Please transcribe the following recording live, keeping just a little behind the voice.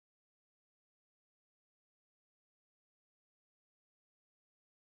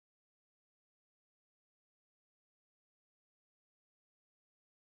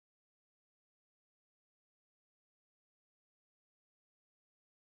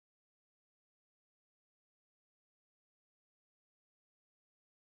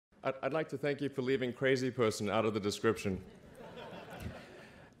I'd like to thank you for leaving crazy person out of the description.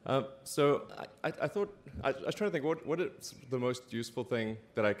 So I thought, I was trying to think, what is the most useful thing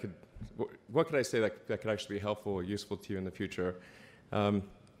that I could, what could I say that could actually be helpful or useful to you in the future? And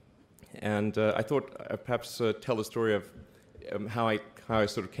I thought I'd perhaps tell the story of how I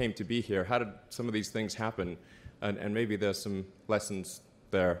sort of came to be here. How did some of these things happen? And maybe there's some lessons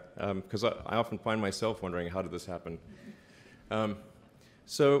there, because I often find myself wondering, how did this happen?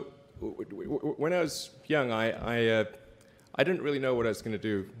 So when I was young, I didn't really know what I was going to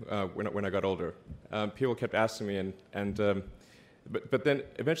do when I got older. People kept asking me, but then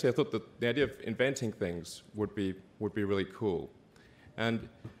eventually I thought that the idea of inventing things would be really cool. And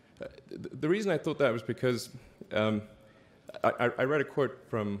the reason I thought that was because I read a quote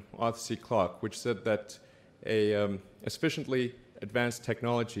from Arthur C. Clarke, which said that a sufficiently advanced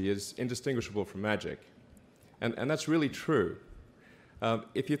technology is indistinguishable from magic, and that's really true.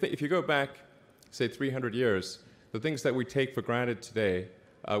 If you go back, say 300 years, the things that we take for granted today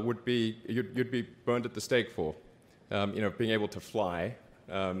would be you'd be burned at the stake for. Being able to fly,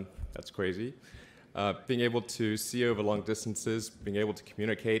 that's crazy. Being able to see over long distances, being able to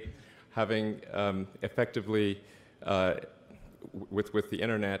communicate, having effectively with the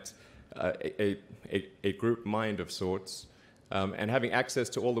internet a group mind of sorts, and having access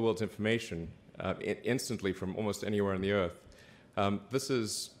to all the world's information instantly from almost anywhere on the earth. This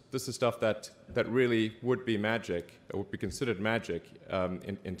is stuff that really would be magic, or would be considered magic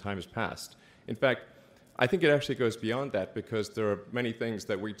in times past. In fact, I think it actually goes beyond that, because there are many things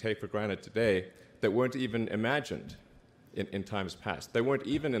that we take for granted today that weren't even imagined in times past. They weren't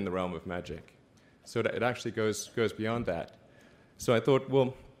even in the realm of magic. So it actually goes beyond that. So I thought,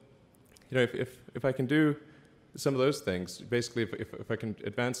 well, if I can do some of those things, basically if I can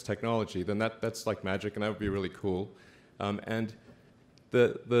advance technology, then that's like magic, and that would be really cool. And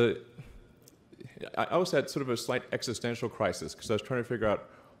I also had sort of a slight existential crisis, because I was trying to figure out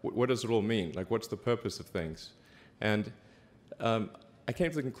what does it all mean? Like, what's the purpose of things? And I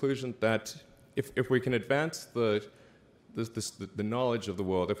came to the conclusion that if we can advance the knowledge of the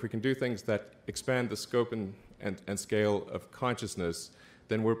world, if we can do things that expand the scope and scale of consciousness,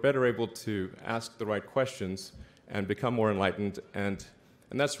 then we're better able to ask the right questions and become more enlightened, and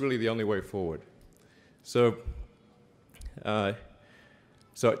that's really the only way forward. So I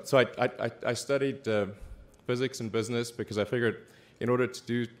studied physics and business, because I figured in order to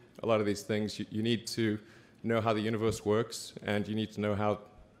do a lot of these things, you need to know how the universe works, and you need to know how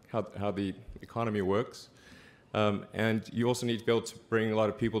the economy works. And you also need to be able to bring a lot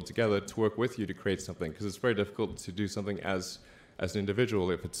of people together to work with you to create something, because it's very difficult to do something as an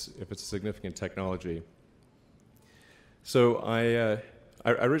individual if it's a significant technology. So I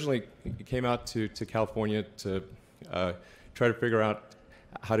originally came out to California to try to figure out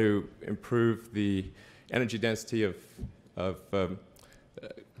how to improve the energy density of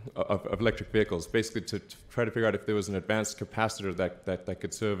electric vehicles, basically to try to figure out if there was an advanced capacitor that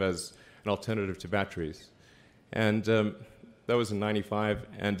could serve as an alternative to batteries. And that was in '95,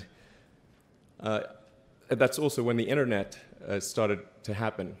 and that's also when the internet started to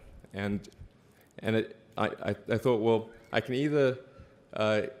happen. And I thought, well, I can either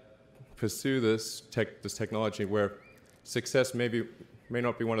pursue this technology where success may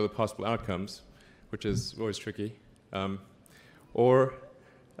not be one of the possible outcomes, which is always tricky, or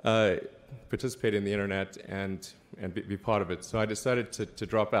participate in the internet and be part of it. So I decided to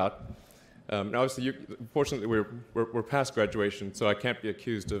drop out. Now, obviously, fortunately, we're past graduation, so I can't be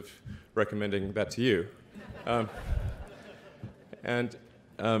accused of recommending that to you.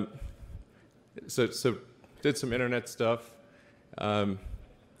 So did some internet stuff.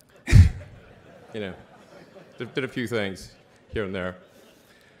 Did a few things here and there.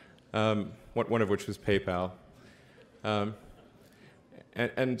 One of which was PayPal. And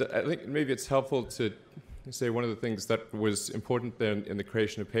I think maybe it's helpful to say one of the things that was important there in the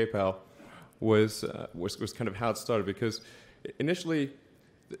creation of PayPal was kind of how it started, because initially,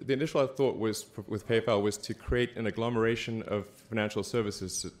 the initial thought was with PayPal was to create an agglomeration of financial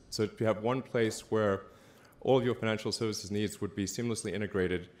services, so to have one place where all of your financial services needs would be seamlessly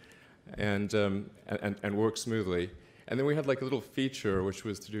integrated and work smoothly. And then we had like a little feature which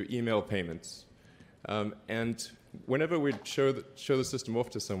was to do email payments. And whenever we'd show the system off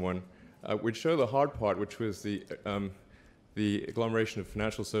to someone, we'd show the hard part, which was the agglomeration of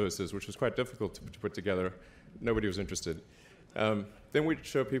financial services, which was quite difficult to put together. Nobody was interested. Then we'd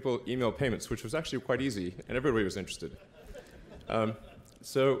show people email payments, which was actually quite easy, and everybody was interested.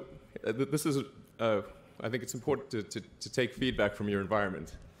 So this is, I think it's important to take feedback from your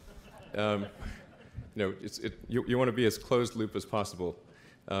environment. You want to be as closed loop as possible.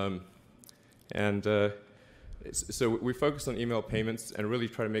 So we focused on email payments and really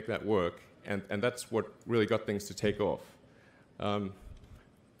try to make that work, and that's what really got things to take off.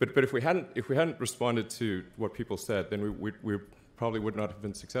 But if we hadn't responded to what people said, then we probably would not have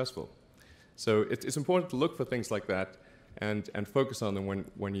been successful. So it's important to look for things like that and focus on them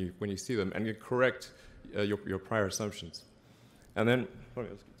when you see them, and you correct your prior assumptions. And then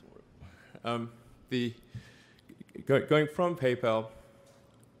going from PayPal,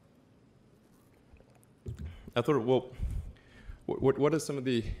 I thought, well, what are some of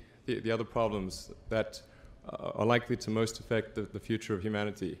the other problems that are likely to most affect the future of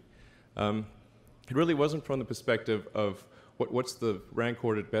humanity? It really wasn't from the perspective of what's the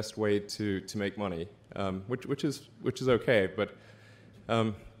rank-ordered best way to make money, which is okay, but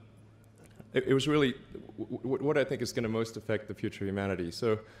it was really what I think is going to most affect the future of humanity.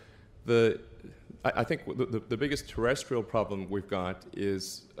 So I think the biggest terrestrial problem we've got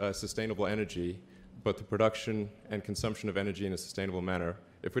is sustainable energy, but the production and consumption of energy in a sustainable manner.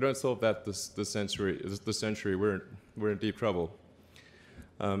 If we don't solve that this century, we're in deep trouble.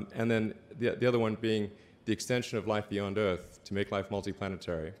 And then the other one being the extension of life beyond Earth to make life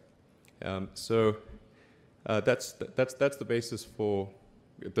multiplanetary. So that's the basis for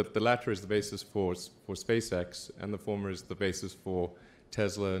the latter is the basis for SpaceX, and the former is the basis for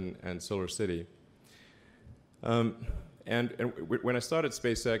Tesla and SolarCity. And when I started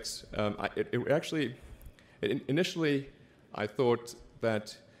SpaceX, initially I thought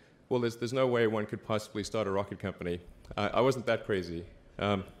that, well, there's no way one could possibly start a rocket company. I wasn't that crazy.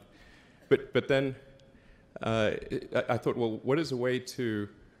 But then I thought, well, what is a way to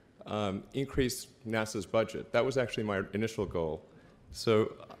increase NASA's budget? That was actually my initial goal.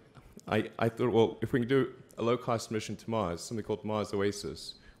 So I thought, well, if we can do a low-cost mission to Mars, something called Mars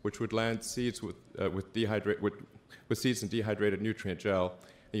Oasis, which would land seeds with seeds in dehydrated nutrient gel,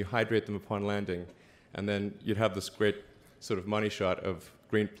 and you hydrate them upon landing, and then you'd have this great sort of money shot of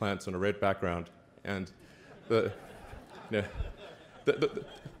green plants on a red background, and the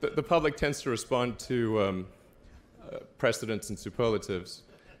public tends to respond to precedents and superlatives,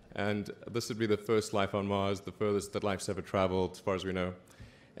 and this would be the first life on Mars, the furthest that life's ever traveled, as far as we know,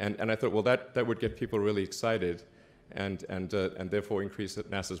 and I thought, well, that would get people really excited, and therefore increase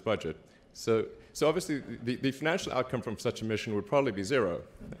NASA's budget. So obviously, the financial outcome from such a mission would probably be zero.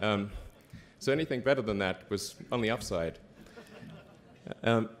 So anything better than that was on the upside.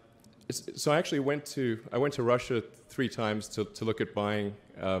 So I actually went to Russia 3 times to look at buying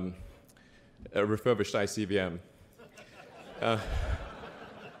a refurbished ICBM,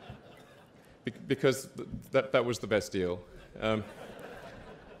 because that was the best deal.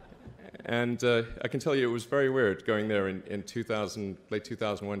 And I can tell you it was very weird going there in late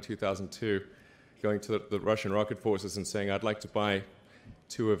 2001, 2002, going to the Russian rocket forces and saying, I'd like to buy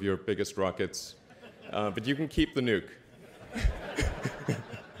 2 of your biggest rockets, but you can keep the nuke.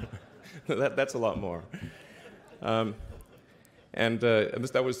 That's a lot more. That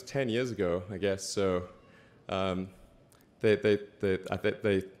was 10 years ago, I guess, so they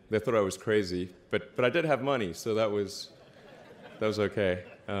thought I was crazy, but I did have money, so that was okay.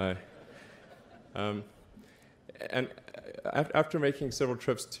 And after making several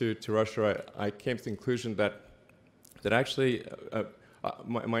trips to Russia, I came to the conclusion that actually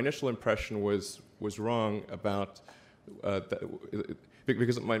my initial impression was wrong about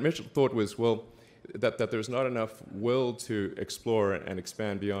because my initial thought was, well, that there's not enough will to explore and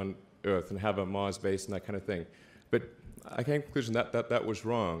expand beyond Earth and have a Mars base and that kind of thing. But I came to the conclusion that was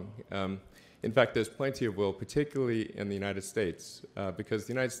wrong. In fact, there's plenty of will, particularly in the United States, because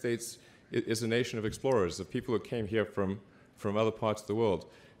the United States is a nation of explorers, of people who came here from other parts of the world.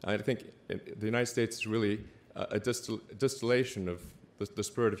 I think the United States is really a distillation of the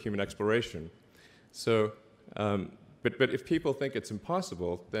spirit of human exploration. So, but if people think it's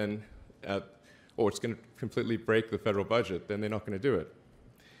impossible, then, or it's going to completely break the federal budget, then they're not going to do it.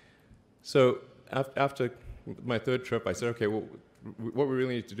 So after my 3rd trip, I said, okay, well, what we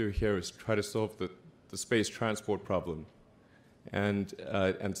really need to do here is try to solve the space transport problem, and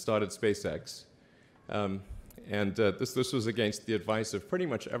started SpaceX. This was against the advice of pretty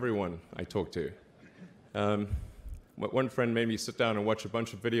much everyone I talked to. One friend made me sit down and watch a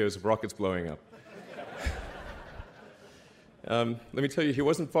bunch of videos of rockets blowing up. Let me tell you, he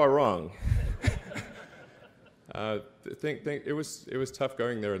wasn't far wrong. It was tough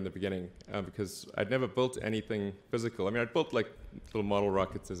going there in the beginning because I'd never built anything physical. I mean, I'd built like little model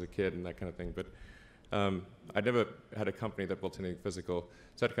rockets as a kid and that kind of thing, but I'd never had a company that built anything physical.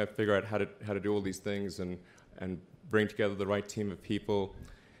 So I had to kind of figure out how to do all these things and bring together the right team of people,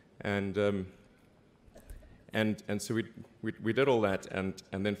 and and so we did all that and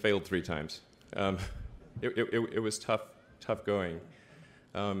then failed 3 times. It was tough going.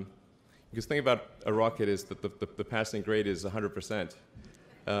 Because the thing about a rocket is that the passing grade is 100%.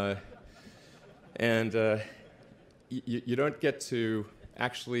 You don't get to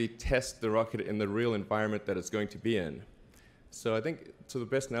actually test the rocket in the real environment that it's going to be in. So I think the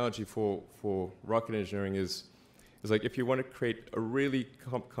best analogy for rocket engineering is like if you want to create a really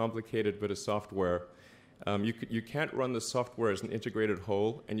complicated bit of software, you can't run the software as an integrated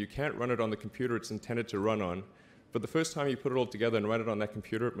whole, and you can't run it on the computer it's intended to run on. But the first time you put it all together and run it on that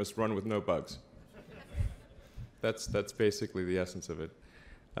computer, it must run with no bugs. That's basically the essence of it.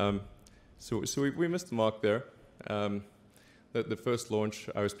 So we missed the mark there. The first launch,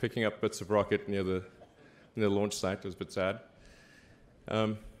 I was picking up bits of rocket near the launch site. It was a bit sad.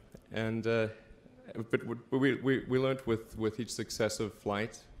 But we learned with each successive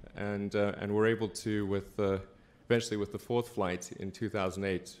flight, and we're able to, eventually with the 4th flight in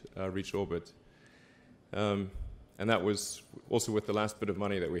 2008, reach orbit. And that was also with the last bit of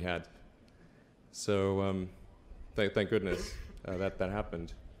money that we had. So thank goodness that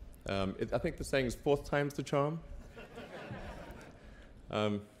happened. I think the saying is 4th time's the charm.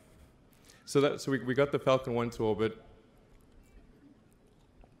 So we got the Falcon 1 to orbit,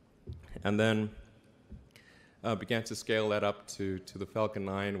 and then began to scale that up to the Falcon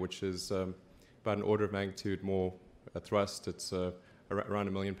 9, which is about an order of magnitude more thrust. It's around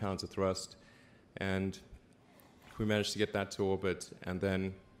 1 million pounds of thrust. And we managed to get that to orbit, and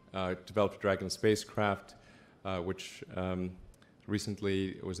then developed a Dragon spacecraft, which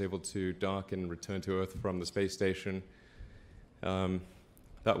recently was able to dock and return to Earth from the space station.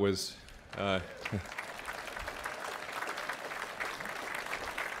 That was...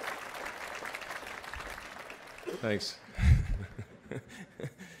 Thanks.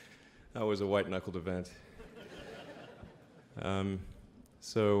 That was a white-knuckled event.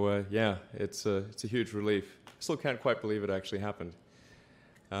 Yeah, it's a huge relief. Still can't quite believe it actually happened.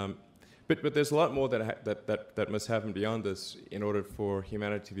 But there's a lot more that must happen beyond this in order for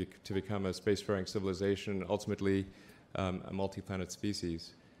humanity to become a spacefaring civilization, ultimately a multi-planet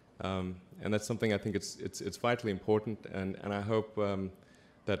species. And that's something I think it's vitally important, and I hope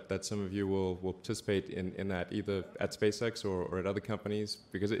that some of you will participate in that, either at SpaceX or at other companies,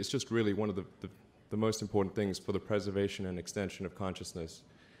 because it's just really one of the most important things for the preservation and extension of consciousness.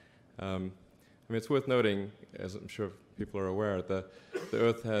 I mean, it's worth noting, as I'm sure people are aware, the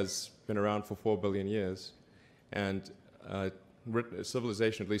Earth has been around for 4 billion years, and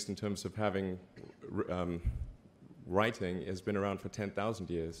civilization, at least in terms of having writing, has been around for 10,000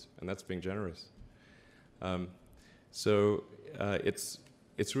 years, and that's being generous.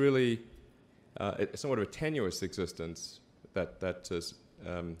 It's really it's somewhat of a tenuous existence that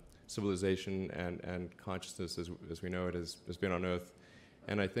civilization and consciousness, as we know it, has been on Earth,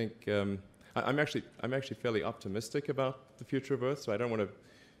 and I think I'm actually fairly optimistic about the future of Earth. So I don't want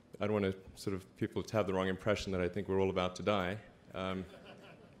to sort of people to have the wrong impression that I think we're all about to die.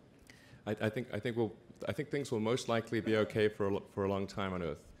 I think things will most likely be okay for a long time on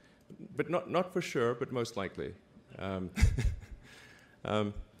Earth, but not for sure, but most likely.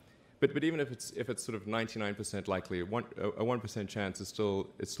 But even if it's sort of 99% likely, a 1% chance is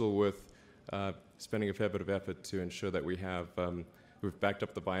still worth spending a fair bit of effort to ensure that we've backed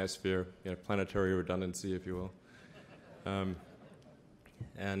up the biosphere, planetary redundancy, if you will.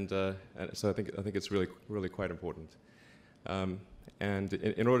 So I think it's really quite important. And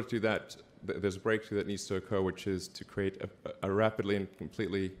in order to do that, there's a breakthrough that needs to occur, which is to create a rapidly and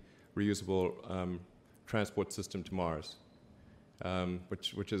completely reusable transport system to Mars,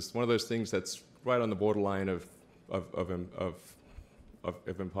 which is one of those things that's right on the borderline of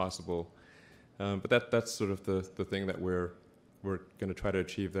impossible. But that's sort of the thing that we're going to try to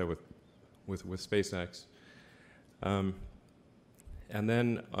achieve there with SpaceX. And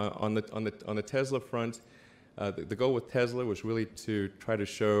then on the Tesla front, the goal with Tesla was really to try to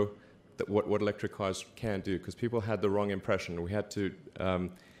show that what electric cars can do, because people had the wrong impression. We had to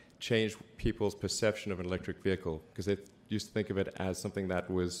change people's perception of an electric vehicle, because they used to think of it as something that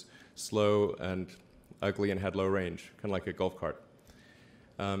was slow and ugly and had low range, kind of like a golf cart.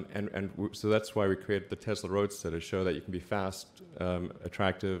 So that's why we created the Tesla Roadster, to show that you can be fast,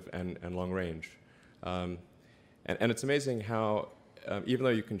 attractive, and long range. And it's amazing how, even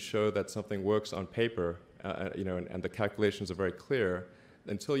though you can show that something works on paper, and the calculations are very clear,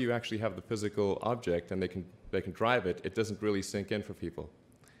 until you actually have the physical object and they can drive it, it doesn't really sink in for people.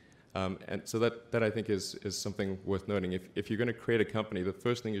 And so that I think is something worth noting. If you're going to create a company, the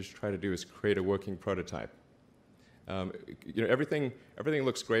first thing you should try to do is create a working prototype. Everything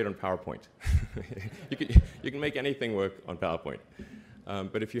looks great on PowerPoint. you can make anything work on PowerPoint.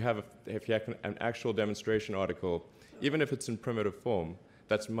 But if you have an actual demonstration article, even if it's in primitive form,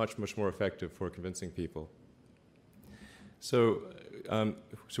 that's much, much more effective for convincing people. So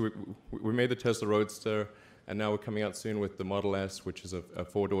we made the Tesla Roadster, and now we're coming out soon with the Model S, which is a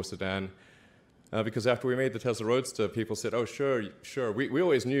four-door sedan. Because after we made the Tesla Roadster, people said, oh, sure. We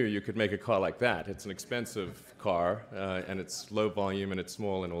always knew you could make a car like that. It's an expensive car, and it's low volume, and it's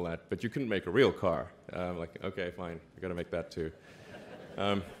small and all that. But you couldn't make a real car. Like, OK, fine. We've got to make that too.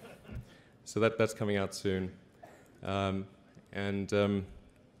 So that's coming out soon. Yeah,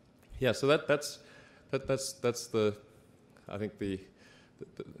 so that's the, I think,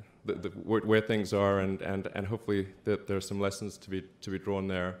 where things are, and hopefully that there are some lessons to be drawn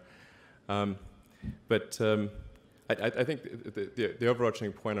there. But I think the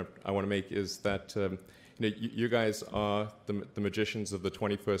overarching point I want to make is that you guys are the magicians of the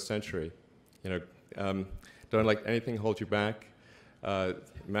 21st century. Don't let anything hold you back.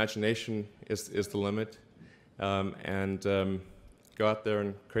 Imagination is the limit, and go out there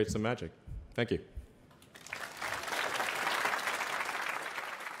and create some magic. Thank you.